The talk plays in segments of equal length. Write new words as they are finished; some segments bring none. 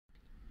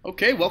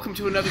Okay, welcome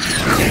to another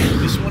tutorial.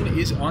 This one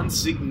is on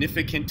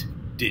significant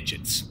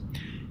digits.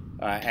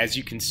 As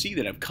you can see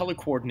that I've color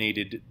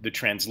coordinated the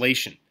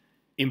translation,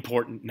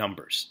 important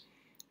numbers.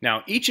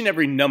 Now, each and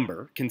every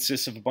number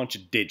consists of a bunch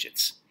of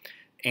digits,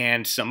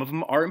 and some of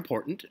them are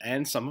important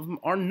and some of them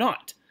are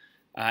not.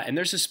 And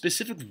there's a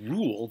specific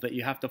rule that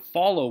you have to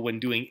follow when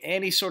doing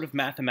any sort of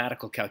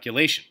mathematical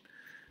calculation.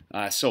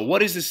 So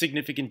what is a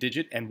significant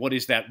digit and what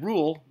is that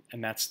rule?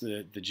 And that's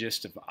the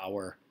gist of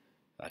our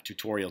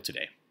tutorial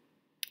today.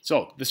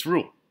 So, this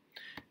rule.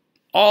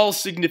 All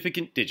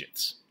significant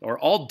digits, or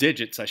all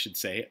digits, I should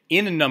say,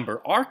 in a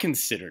number are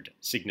considered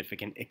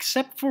significant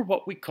except for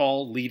what we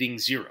call leading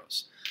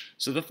zeros.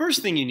 So the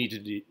first thing you need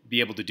to be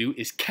able to do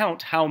is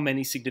count how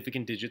many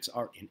significant digits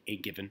are in a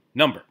given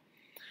number.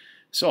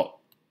 So,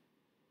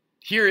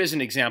 here is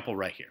an example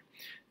right here.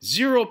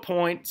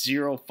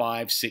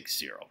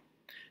 0.0560.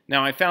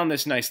 Now, I found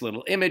this nice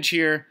little image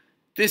here.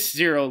 This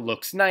zero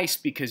looks nice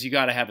because you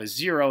got to have a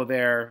zero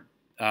there.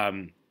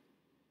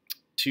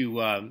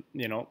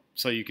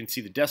 So you can see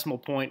the decimal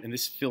point, and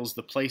this fills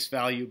the place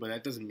value, but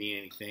that doesn't mean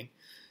anything.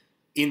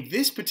 In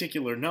this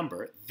particular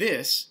number,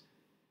 this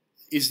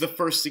is the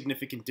first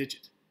significant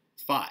digit,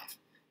 5.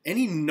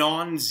 Any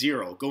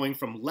non-zero going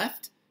from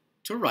left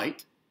to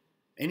right,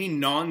 any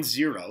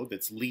non-zero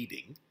that's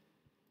leading,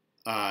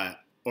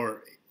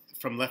 or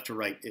from left to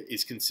right,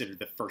 is considered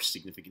the first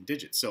significant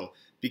digit. So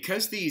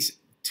because these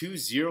two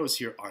zeros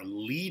here are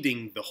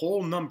leading the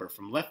whole number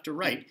from left to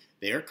right,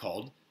 they are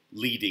called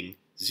leading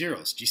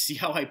zeros. Do you see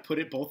how I put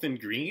it both in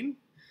green?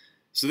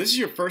 So this is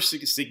your first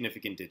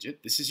significant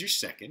digit, this is your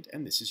second,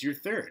 and this is your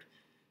third.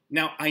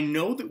 Now, I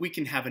know that we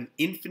can have an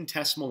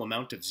infinitesimal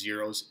amount of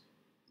zeros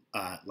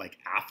like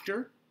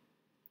after,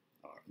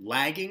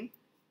 lagging,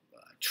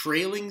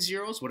 trailing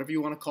zeros, whatever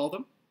you want to call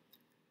them,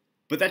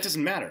 but that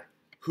doesn't matter.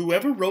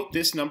 Whoever wrote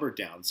this number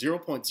down,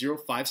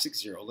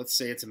 0.0560, let's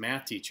say it's a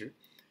math teacher,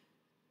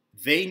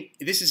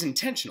 this is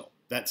intentional,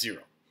 that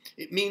zero.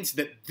 It means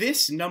that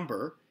this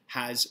number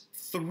has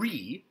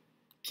three,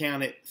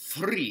 count it,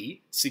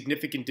 3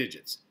 significant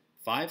digits,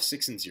 5,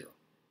 6, and 0,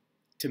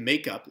 to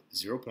make up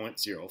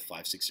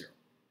 0.0560.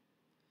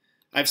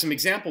 I have some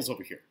examples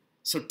over here.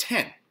 So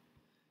 10.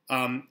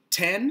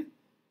 10,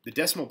 the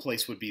decimal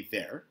place would be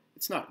there.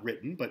 It's not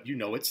written, but you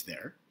know it's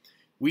there.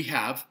 We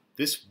have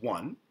this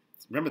 1.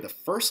 Remember, the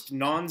first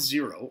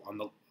non-zero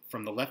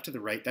from the left to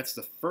the right, that's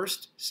the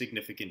first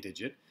significant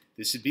digit.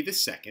 This would be the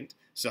second.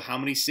 So how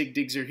many Sig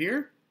Digs are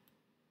here?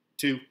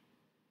 2.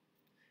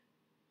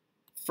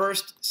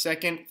 First,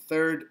 second,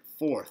 third,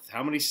 fourth.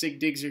 How many Sig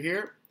Digs are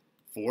here?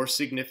 4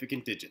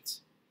 significant digits.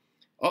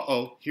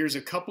 Uh-oh, here's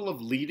a couple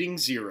of leading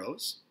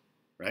zeros,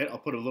 right? I'll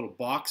put a little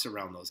box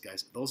around those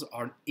guys. Those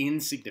are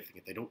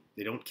insignificant.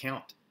 They don't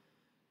count.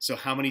 So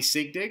how many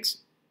Sig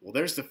Digs? Well,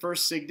 there's the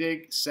first Sig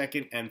Dig,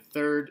 second, and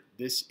third.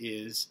 This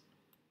is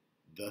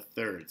the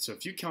third. So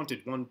if you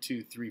counted 1,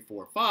 2, 3,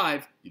 4,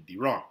 5, you'd be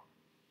wrong.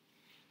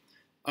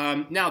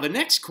 Now, the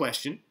next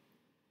question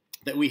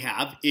that we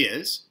have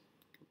is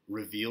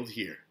revealed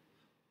here.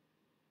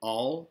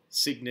 All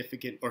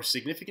significant or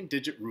significant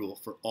digit rule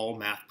for all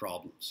math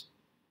problems.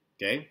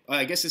 Okay?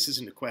 I guess this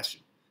isn't a question,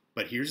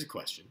 but here's a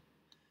question.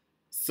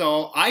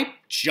 So I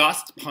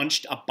just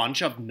punched a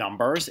bunch of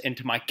numbers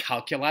into my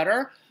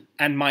calculator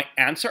and my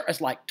answer is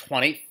like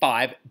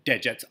 25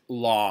 digits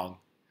long.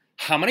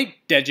 How many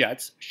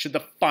digits should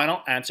the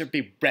final answer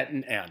be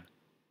written in?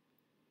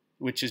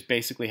 Which is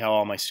basically how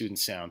all my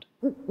students sound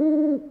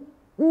to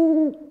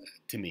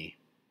me.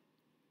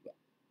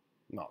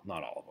 Not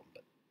all of them,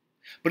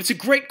 but it's a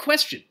great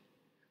question.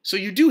 So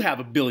you do have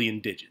a billion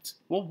digits.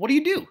 Well, what do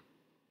you do?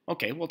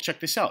 Okay, well, check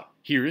this out.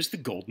 Here is the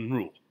golden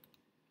rule.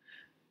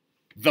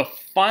 The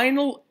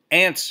final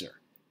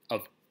answer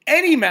of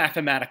any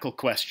mathematical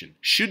question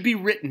should be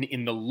written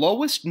in the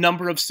lowest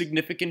number of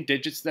significant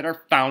digits that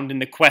are found in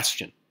the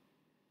question.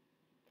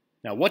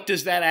 Now, what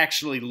does that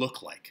actually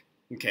look like?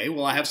 Okay,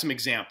 well, I have some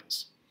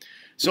examples.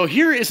 So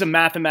here is a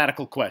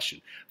mathematical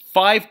question.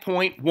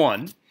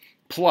 5.1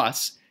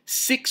 plus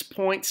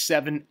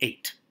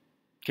 6.78.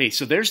 Okay,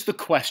 so there's the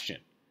question.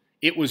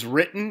 It was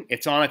written,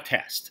 it's on a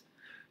test.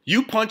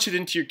 You punch it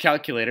into your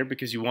calculator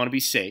because you want to be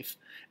safe,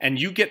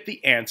 and you get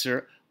the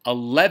answer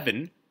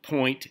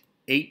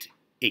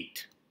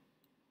 11.88.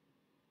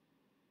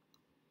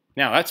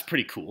 Now, that's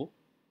pretty cool.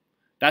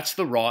 That's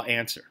the raw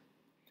answer.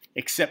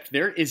 Except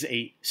there is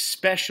a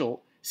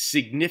special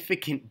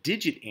significant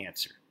digit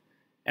answer.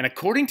 And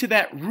according to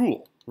that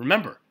rule,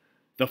 remember,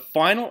 the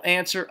final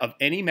answer of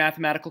any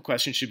mathematical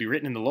question should be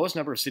written in the lowest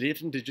number of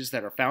significant digits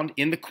that are found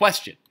in the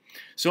question.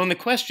 So in the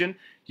question,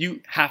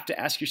 you have to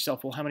ask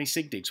yourself, well, how many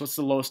Sig Digs? What's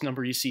the lowest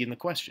number you see in the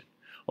question?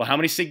 Well, how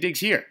many Sig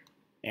Digs here?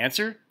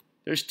 Answer,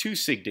 there's 2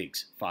 Sig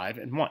Digs, 5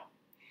 and 1.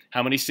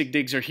 How many Sig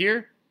Digs are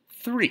here?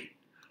 3.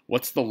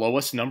 What's the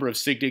lowest number of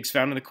Sig Digs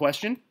found in the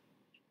question?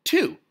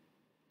 2.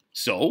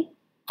 So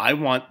I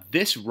want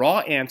this raw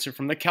answer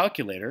from the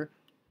calculator,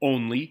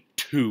 only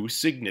 2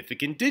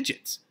 significant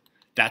digits.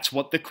 That's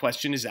what the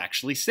question is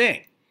actually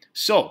saying.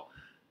 So,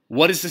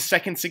 what is the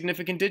second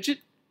significant digit?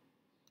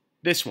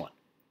 This one.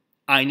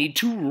 I need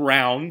to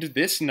round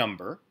this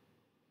number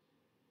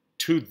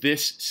to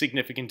this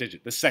significant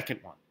digit, the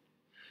second one.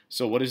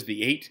 So what does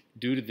the 8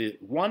 do to the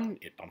 1?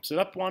 It bumps it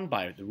up 1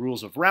 by the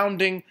rules of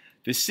rounding.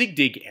 The Sig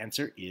Dig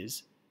answer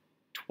is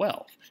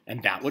 12,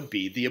 and that would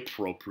be the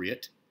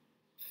appropriate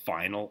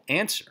final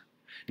answer.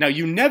 Now,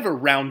 you never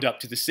round up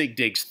to the Sig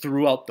Digs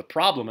throughout the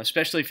problem,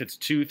 especially if it's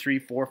 2, 3,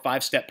 4,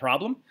 5-step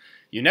problem.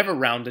 You never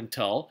round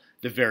until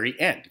the very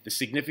end. The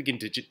significant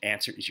digit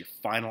answer is your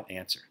final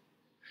answer.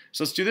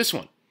 So let's do this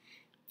one.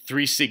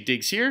 3 Sig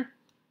Digs here,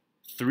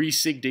 3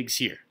 Sig Digs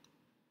here.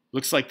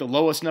 Looks like the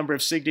lowest number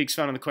of Sig Digs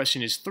found in the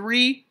question is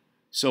 3,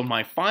 so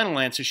my final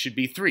answer should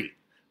be 3.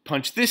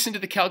 Punch this into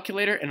the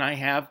calculator, and I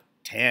have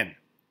 10.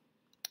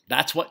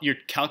 That's what your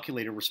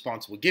calculator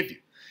response will give you.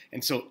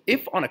 And so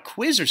if on a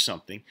quiz or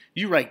something,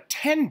 you write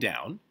 10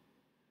 down,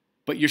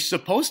 but you're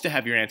supposed to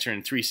have your answer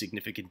in 3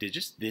 significant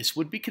digits, this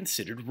would be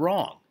considered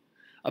wrong.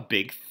 A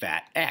big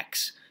fat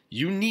X.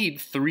 You need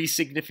 3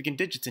 significant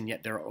digits, and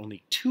yet there are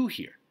only 2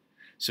 here.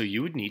 So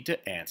you would need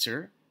to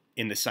answer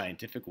in the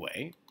scientific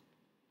way,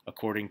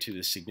 according to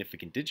the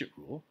significant digit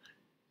rule,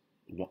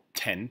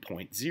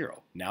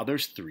 10.0. Now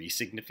there's 3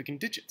 significant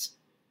digits,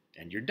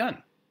 and you're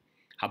done.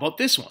 How about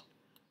this one?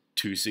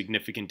 2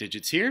 significant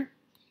digits here,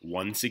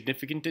 1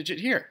 significant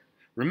digit here.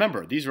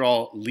 Remember, these are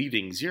all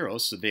leading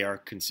zeros, so they are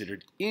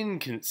considered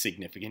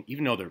insignificant,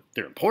 even though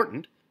they're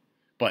important.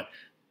 But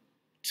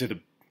to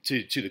the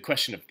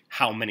question of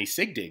how many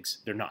Sig Digs,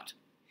 they're not.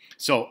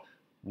 So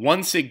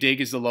 1 Sig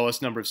Dig is the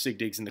lowest number of Sig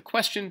Digs in the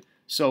question,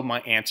 so my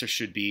answer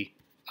should be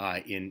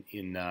in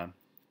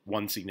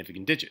 1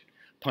 significant digit.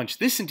 Punch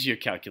this into your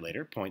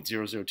calculator,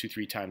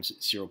 0.0023 times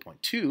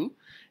 0.2,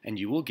 and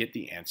you will get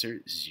the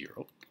answer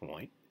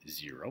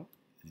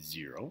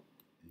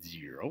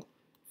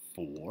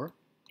 0.0004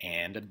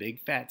 and a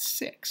big fat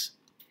 6.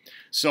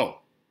 So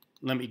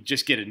let me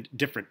just get a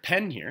different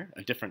pen here,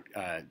 a different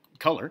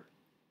color.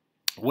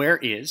 Where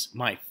is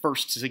my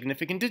first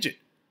significant digit?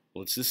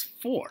 Well, it's this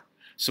 4.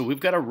 So we've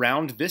got to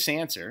round this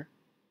answer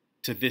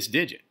to this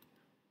digit.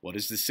 What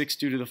does the 6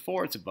 do to the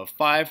 4? It's above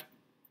 5.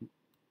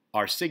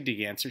 Our Sig Dig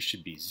answer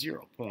should be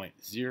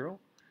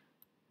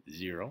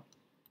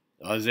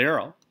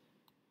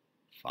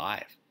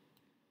 0.00005.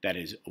 That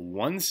is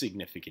 1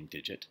 significant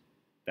digit.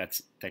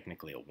 That's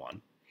technically a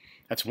 1.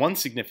 That's 1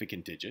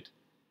 significant digit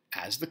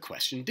as the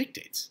question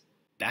dictates.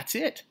 That's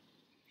it.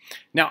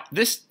 Now,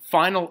 this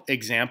final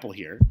example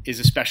here is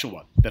a special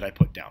one that I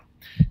put down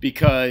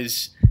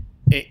because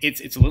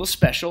it's a little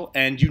special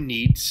and you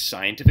need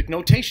scientific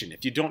notation.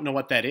 If you don't know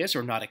what that is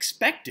or not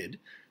expected,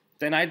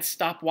 then I'd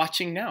stop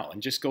watching now and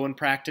just go and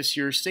practice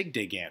your Sig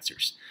Dig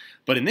answers.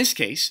 But in this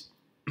case,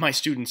 my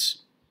students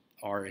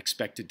are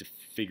expected to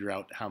figure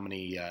out how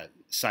many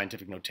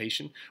scientific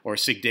notation or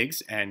Sig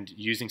Digs, and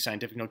using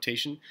scientific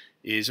notation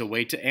is a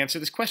way to answer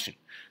this question.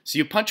 So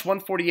you punch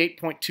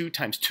 148.2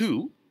 times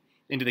 2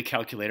 into the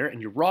calculator,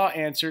 and your raw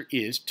answer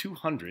is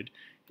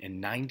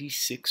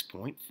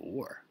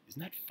 296.4.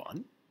 Isn't that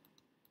fun?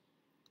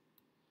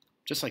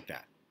 Just like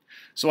that.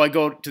 So I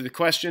go to the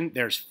question,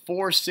 there's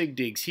 4 Sig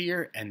Digs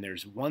here, and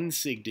there's 1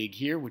 Sig Dig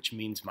here, which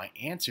means my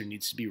answer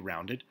needs to be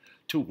rounded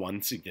to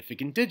 1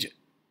 significant digit.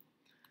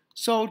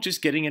 So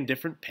just getting a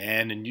different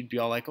pen, and you'd be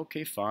all like,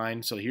 okay,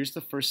 fine. So here's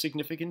the first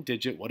significant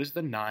digit. What does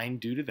the 9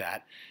 do to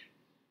that?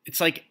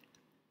 It's like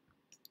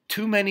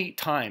too many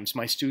times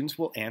my students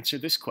will answer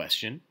this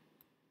question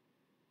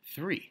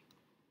 3.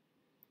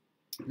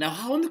 Now,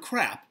 how in the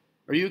crap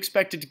are you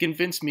expected to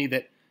convince me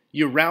that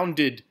you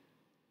rounded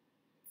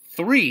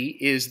 3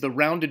 is the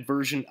rounded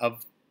version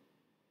of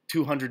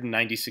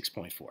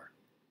 296.4?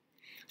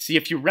 See,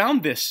 if you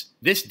round this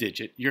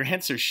digit, your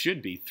answer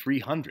should be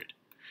 300.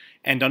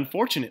 And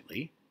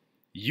unfortunately,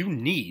 you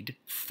need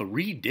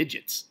 3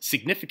 digits,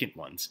 significant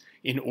ones,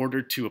 in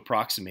order to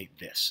approximate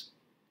this.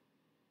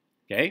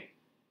 Okay?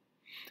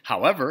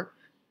 However,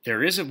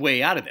 there is a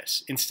way out of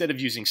this. Instead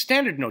of using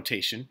standard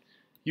notation,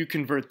 you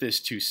convert this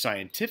to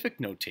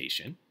scientific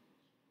notation,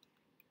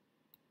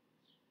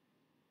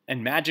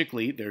 and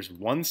magically there's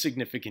 1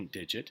 significant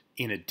digit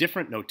in a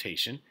different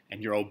notation,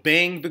 and you're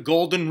obeying the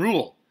golden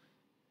rule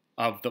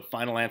of the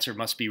final answer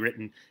must be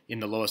written in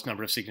the lowest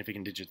number of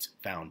significant digits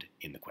found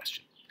in the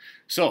question.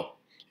 So,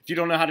 if you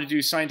don't know how to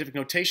do scientific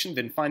notation,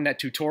 then find that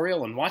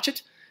tutorial and watch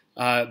it.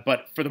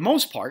 But for the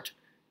most part,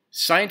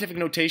 scientific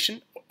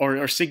notation,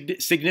 or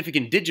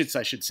significant digits,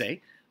 I should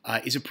say,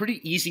 is a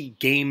pretty easy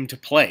game to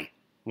play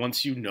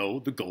once you know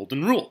the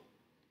golden rule.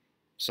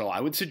 So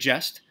I would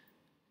suggest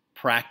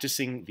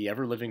practicing the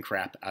ever-living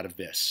crap out of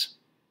this.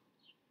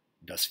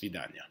 До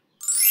свидания.